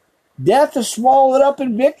written, death is swallowed up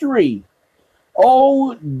in victory.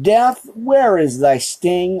 O death, where is thy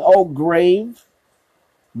sting? O grave,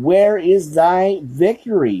 where is thy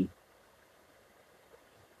victory?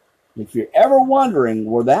 If you're ever wondering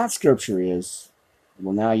where that scripture is,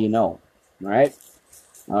 well, now you know, right?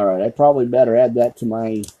 All right, I probably better add that to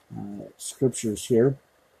my scriptures here.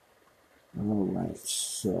 All right,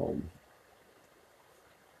 so,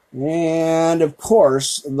 and of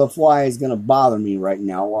course, the fly is going to bother me right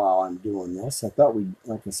now while I'm doing this. I thought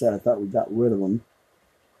like I said, I thought we got rid of them.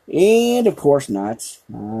 And of course not.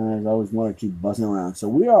 There's always one or two buzzing around. So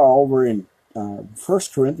we are over in 1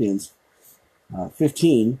 Corinthians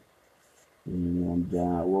 15. And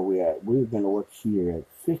where we at? We're going to look here at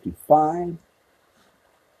 55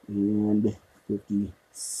 and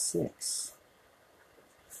 56.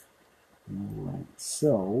 All right,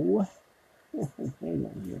 so hang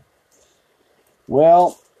on here.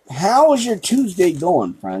 Well, how is your Tuesday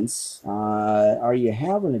going, friends? Are you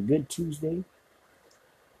having a good Tuesday?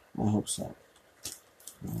 I hope so.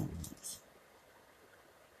 Right.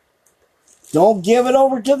 Don't give it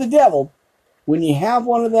over to the devil. When you have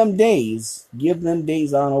one of them days, give them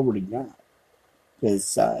days on over to God,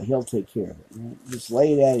 because he'll take care of it. Right? Just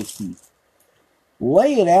lay it at his feet.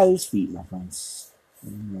 Lay it at his feet, my friends.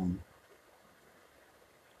 Amen.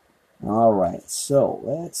 All right, so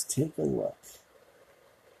let's take a look.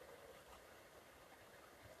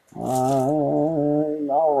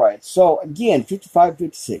 All right, so again, 55,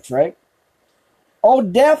 56, right? O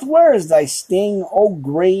death, where is thy sting? O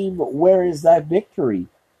grave, where is thy victory?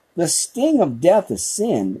 The sting of death is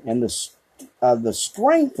sin, and the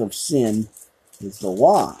strength of sin is the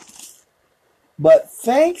law. But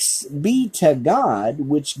thanks be to God,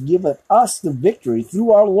 which giveth us the victory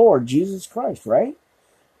through our Lord Jesus Christ, right?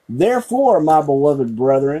 Therefore, my beloved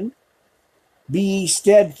brethren, be ye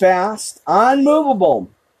steadfast, unmovable,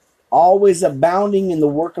 always abounding in the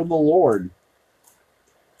work of the Lord.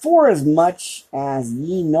 Forasmuch as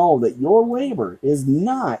ye know that your labor is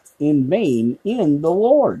not in vain in the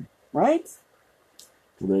Lord. Right?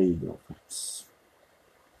 Well, there you go, friends.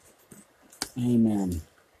 Amen.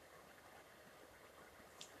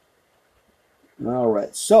 All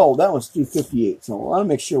right, so that was 258. So I want to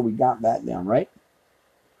make sure we got that down, right?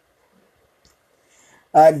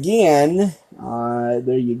 Again,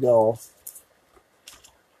 there you go.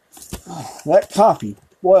 That coffee,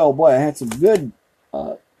 boy, oh boy, I had some good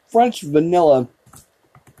French vanilla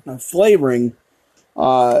flavoring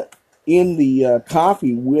in the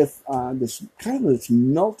coffee with this kind of this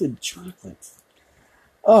melted chocolate.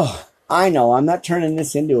 Oh, I know. I'm not turning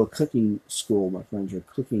this into a cooking school, my friends, or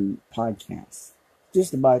cooking podcast.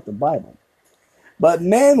 Just about the Bible. But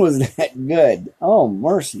man, was that good. Oh,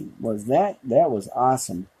 mercy. That was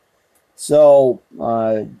awesome. So,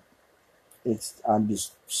 I'm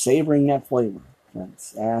just savoring that flavor.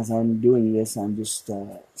 Friends. As I'm doing this, I'm just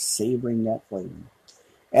savoring that flavor.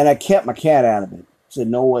 And I kept my cat out of it. Said,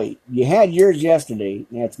 no, wait. You had yours yesterday.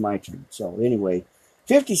 Now it's my turn. So, anyway,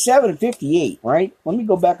 57 and 58, right? Let me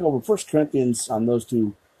go back over 1 Corinthians on those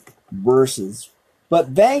two verses. But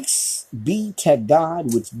thanks be to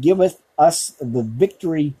God, which giveth us the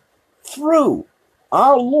victory through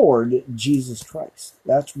our Lord Jesus Christ.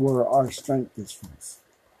 That's where our strength is, friends.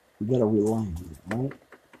 We got to rely on it, right?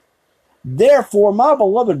 Therefore, my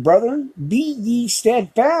beloved brethren, be ye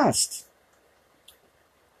steadfast,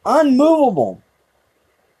 unmovable,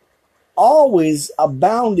 always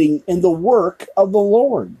abounding in the work of the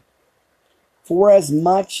Lord.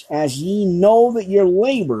 Forasmuch as ye know that your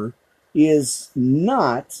labor is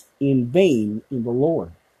not in vain in the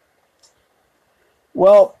Lord.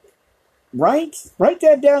 Well, write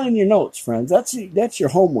that down in your notes, friends. That's your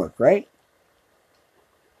homework, right?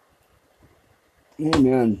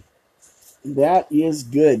 Amen. That is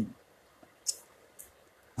good.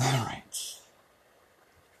 All right.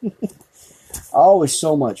 Always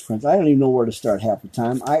so much, friends. I don't even know where to start half the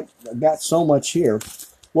time. I got so much here.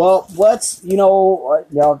 Well, let's,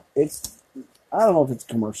 it's I don't know if it's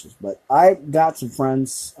commercials, but I got some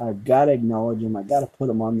friends. I've got to acknowledge them. I got to put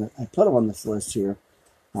them on I put them on this list here.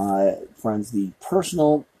 Friends, the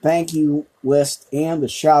personal thank you list and the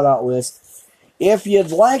shout out list. If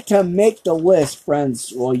you'd like to make the list,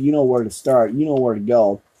 friends, well, you know where to start. You know where to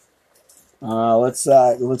go. Let's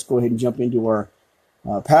go ahead and jump into our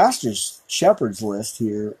pastors, shepherds list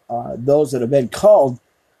here. Those that have been called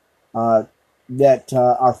that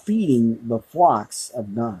are feeding the flocks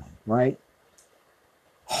of God, right?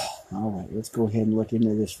 All right, let's go ahead and look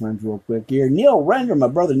into this, friends, real quick here. Neil Render, my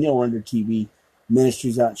brother Neil Render TV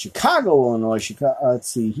Ministries out in Chicago, Illinois. Let's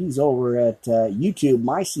see, he's over at YouTube,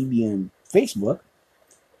 MyCBN, Facebook.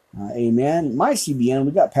 Amen. MyCBN,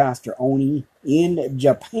 we got Pastor Oni in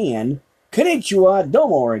Japan. Konnichiwa,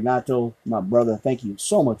 domo arigato, my brother. Thank you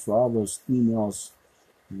so much for all those emails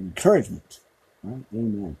and encouragement. Right?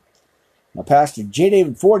 Amen. Now, Pastor J.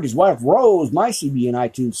 David Ford, his wife Rose, MyCBN,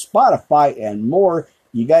 iTunes, Spotify, and more.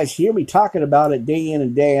 You guys hear me talking about it day in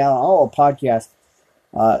and day out on all the podcasts.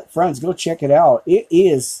 Friends, go check it out. It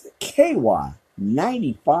is KY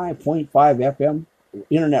 95.5 FM,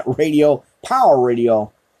 internet radio, power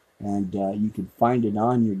radio, and you can find it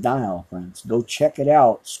on your dial, friends. Go check it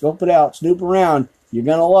out. Scope it out. Snoop around. You're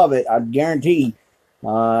going to love it. I guarantee.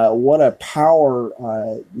 What a power,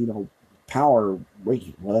 power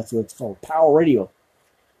radio. Well, that's what it's called. Power radio.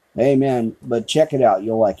 Amen. But check it out.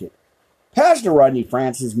 You'll like it. Pastor Rodney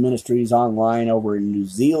Francis Ministries online over in New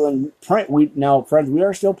Zealand. Now, friends, we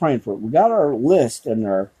are still praying for it. We got our list and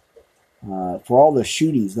our for all the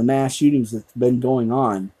shootings, the mass shootings that's been going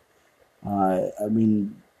on. I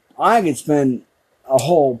mean, I could spend a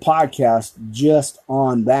whole podcast just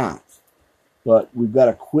on that. But we've got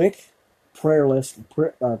a quick prayer list,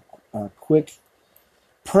 a quick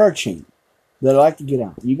prayer chain that I'd like to get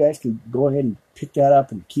out. You guys can go ahead and pick that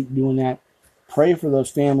up and keep doing that. Pray for those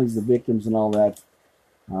families, the victims, and all that.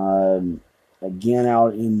 Again,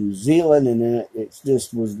 out in New Zealand, and then it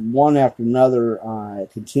just was one after another,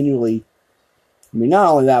 continually. I mean, not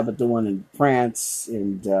only that, but the one in France,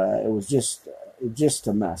 and it was just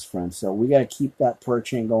a mess, friends. So we got to keep that prayer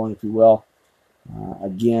chain going, if you will.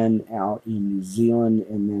 Again, out in New Zealand,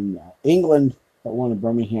 and then England, that one in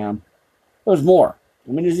Birmingham. There's more.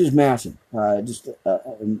 I mean, it's just massive, just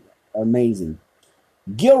amazing.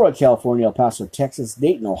 Gilroy, California, El Paso, Texas,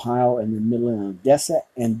 Dayton, Ohio, and then Midland, Odessa,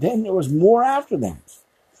 and then there was more after that.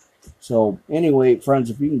 So anyway, friends,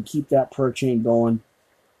 if you can keep that prayer chain going,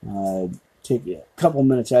 take a couple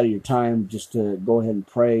minutes out of your time just to go ahead and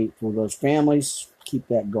pray for those families. Keep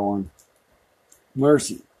that going.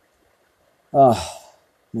 Mercy. Oh,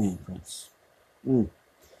 man, friends.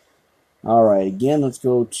 All right, again, let's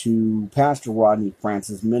go to Pastor Rodney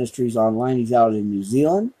Francis Ministries online. He's out in New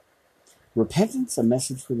Zealand. Repentance, a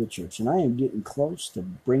message for the church. And I am getting close to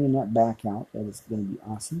bringing that back out. That is going to be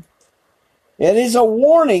awesome. It is a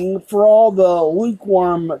warning for all the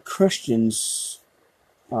lukewarm Christians,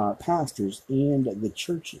 pastors, and the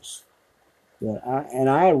churches.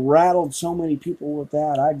 I rattled so many people with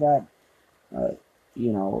that. I got,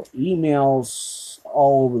 emails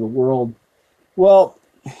all over the world. Well,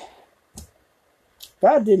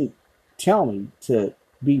 God didn't tell me to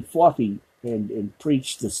be fluffy and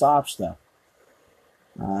preach the soft stuff.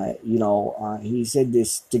 He said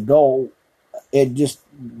this to go and just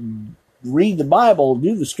read the Bible,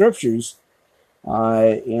 do the scriptures,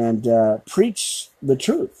 and preach the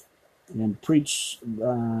truth, and preach.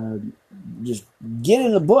 Just get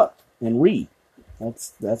in the book and read.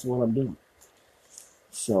 That's what I'm doing.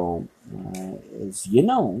 So, as you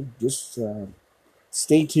know, just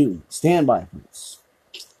stay tuned, stand by, friends.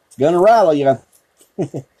 It's gonna rattle you.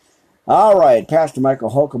 All right, Pastor Michael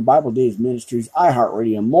Holcomb, Bible Days Ministries,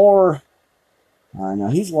 iHeartRadio, more. Now,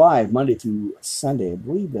 he's live Monday through Sunday. I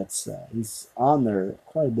believe that's he's on there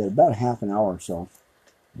quite a bit, about a half an hour or so,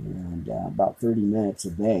 and about 30 minutes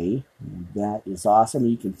a day. And that is awesome.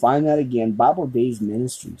 You can find that again, Bible Days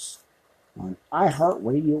Ministries, on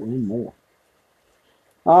iHeartRadio and more.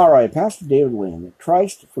 All right, Pastor David Lamb,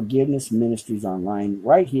 Christ Forgiveness Ministries online,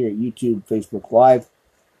 right here at YouTube, Facebook Live.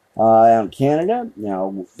 Out in Canada.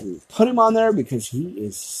 Now, we put him on there because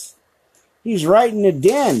he's right in the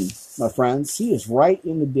den, my friends. He is right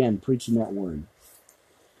in the den preaching that word.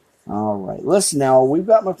 All right. Listen now, we've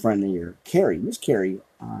got my friend here, Carrie. Miss Carrie,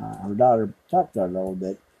 her daughter, talked about it a little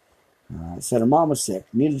bit. Said her mom was sick,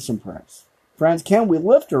 needed some prayers. Friends, can we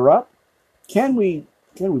lift her up? Can we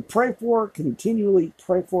pray for her, continually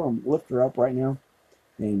pray for her and lift her up right now?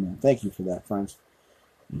 Amen. Thank you for that, friends.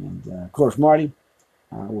 And, of course, Marty,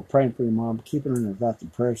 we're praying for your mom, keeping her in our thoughts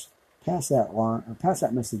and prayers. Pass that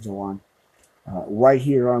message along. Right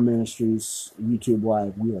here, our ministries, YouTube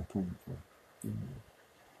Live, we are praying for her.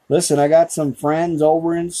 Listen, I got some friends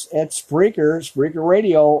over at Spreaker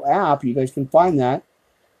Radio app. You guys can find that.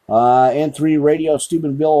 N3 Radio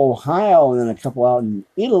Steubenville, Ohio, and then a couple out in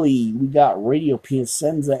Italy. We got Radio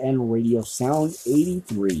Piacenza and Radio Sound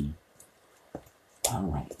 83. All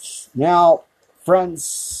right. Now,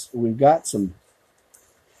 friends, we got some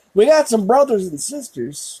brothers and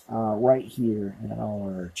sisters right here at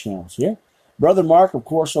all our channels here. Brother Mark, of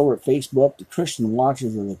course, over at Facebook, the Christian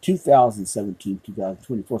launches of the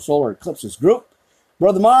 2017-2024 Solar Eclipses Group.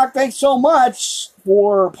 Brother Mark, thanks so much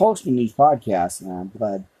for posting these podcasts, and I'm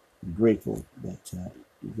glad and grateful that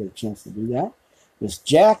you get a chance to do that. Miss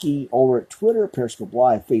Jackie over at Twitter, Periscope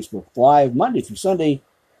Live, Facebook Live, Monday through Sunday,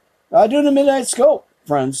 doing the Midnight Scope,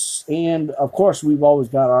 friends. And, of course, we've always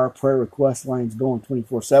got our prayer request lines going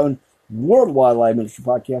 24/7, Worldwide Live Ministry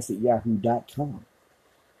Podcast at yahoo.com.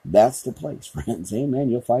 That's the place, friends. Amen.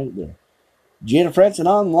 You'll find it there. Jada Frenson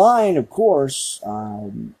online, of course,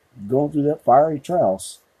 going through that fiery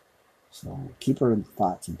trials. So keep her in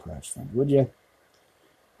thoughts and prayers, friends, would you?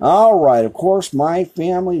 All right. Of course, my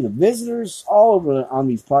family, the visitors, all over on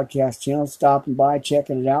these podcast channels, stopping by,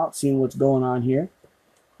 checking it out, seeing what's going on here.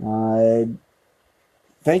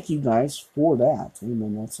 Thank you guys for that.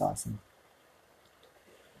 Amen. That's awesome.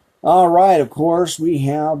 All right, of course, we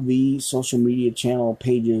have the social media channel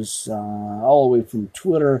pages all the way from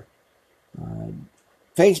Twitter,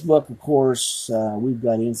 Facebook, of course. We've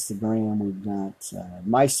got Instagram, we've got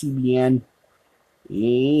MyCBN,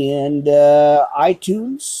 and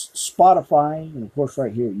iTunes, Spotify, and, of course,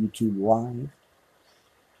 right here at YouTube Live.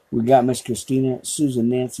 We've got Miss Christina, Susan,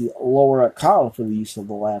 Nancy, Laura, Carla for the use of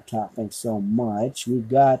the laptop. Thanks so much. We've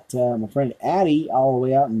got my friend Addie all the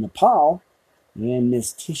way out in Nepal. And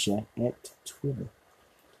Miss Tisha at Twitter.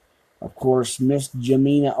 Of course, Miss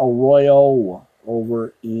Jamina Arroyo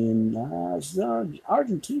over in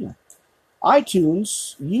Argentina.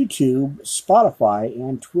 iTunes, YouTube, Spotify,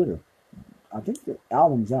 and Twitter. I think the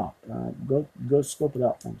album's out. Go scope it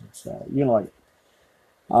out, friends. It's, you're gonna like it.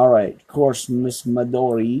 All right. Of course, Miss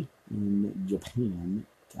Midori in Japan.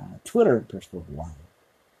 Twitter, Periscope Live.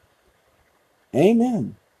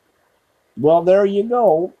 Amen. Well, there you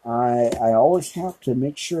go. I always have to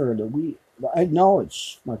make sure that I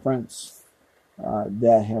acknowledge my friends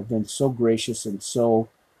that have been so gracious and so,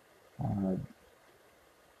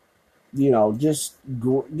 just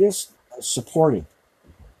supportive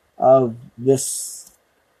of this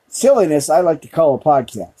silliness I like to call a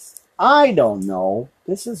podcast. I don't know.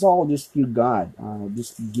 This is all just through God,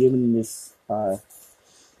 just giving this,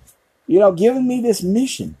 giving me this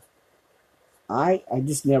mission. I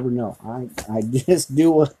just never know. I just do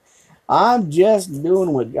what I'm just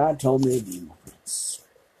doing what God told me to do, my friends.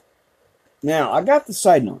 Now, I got the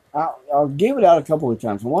side note. I'll give it out a couple of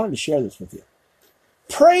times. I wanted to share this with you.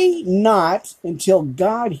 Pray not until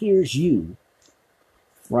God hears you,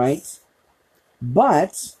 right?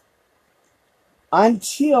 But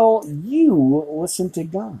until you listen to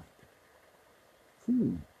God.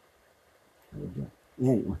 There we go.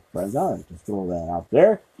 Anyway, friends, I'll have to throw that out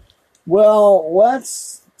there. Well,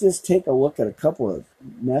 let's just take a look at a couple of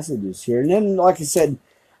messages here. And then, like I said,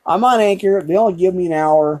 I'm on Anchor. They only give me an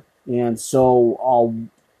hour. And so I'll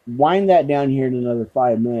wind that down here in another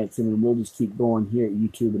 5 minutes. And then we'll just keep going here at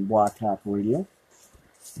YouTube and Blog Talk Radio.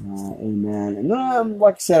 Amen. And then,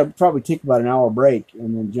 like I said, I'll probably take about an hour break.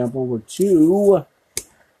 And then jump over to,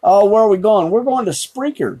 where are we going? We're going to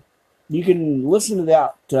Spreaker. You can listen to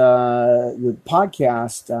that, the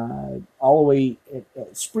podcast, all the way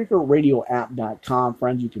at SpreakerRadioApp.com.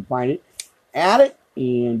 Friends, you can find it. Add it,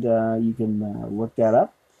 and you can look that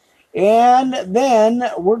up. And then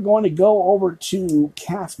we're going to go over to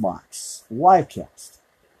Castbox, Livecast.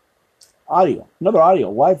 Audio, another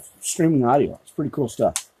audio, live streaming audio. It's pretty cool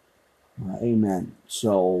stuff. Amen.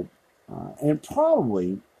 So, and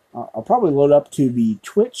probably... I'll probably load up to the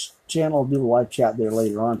Twitch channel, do the live chat there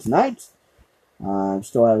later on tonight. I'm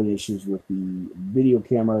still having issues with the video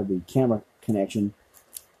camera, the camera connection.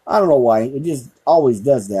 I don't know why. It just always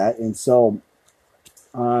does that. And so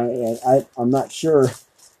I'm not sure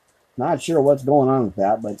what's going on with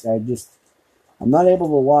that, but I'm not able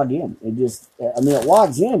to log in. It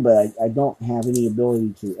logs in, but I don't have any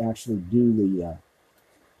ability to actually do the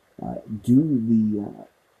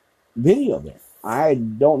video there. I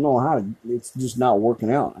don't know how to, it's just not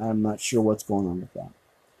working out. I'm not sure what's going on with that.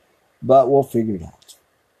 But we'll figure it out.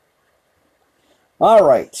 All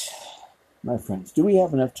right, my friends, do we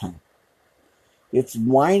have enough time? It's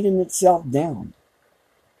winding itself down.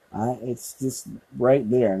 It's just right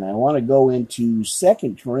there. And I want to go into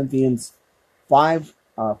 2 Corinthians 4,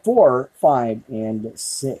 5, and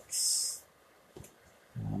 6.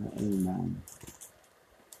 Amen.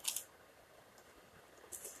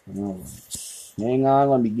 Hang on,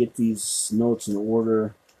 let me get these notes in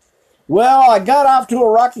order. Well, I got off to a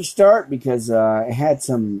rocky start because I had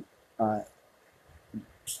some, I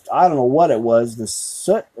don't know what it was, the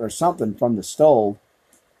soot or something from the stove.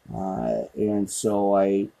 And so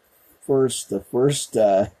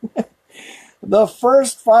the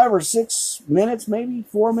first 5 or 6 minutes, maybe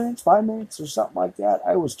 4 minutes, 5 minutes or something like that,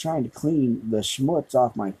 I was trying to clean the schmutz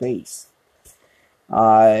off my face.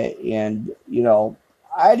 And,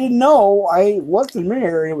 I didn't know. I looked in the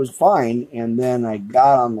mirror and it was fine. And then I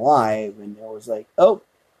got on live and it was like, oh,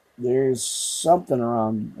 there's something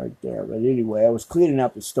around right there. But anyway, I was cleaning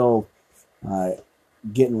up the stove,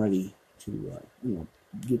 getting ready to,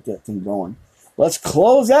 get that thing going. Let's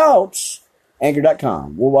close out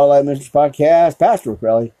Anchor.com, World Wildlife Ministries Podcast, Pastor Rick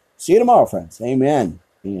Riley. See you tomorrow, friends. Amen.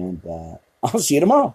 And I'll see you tomorrow.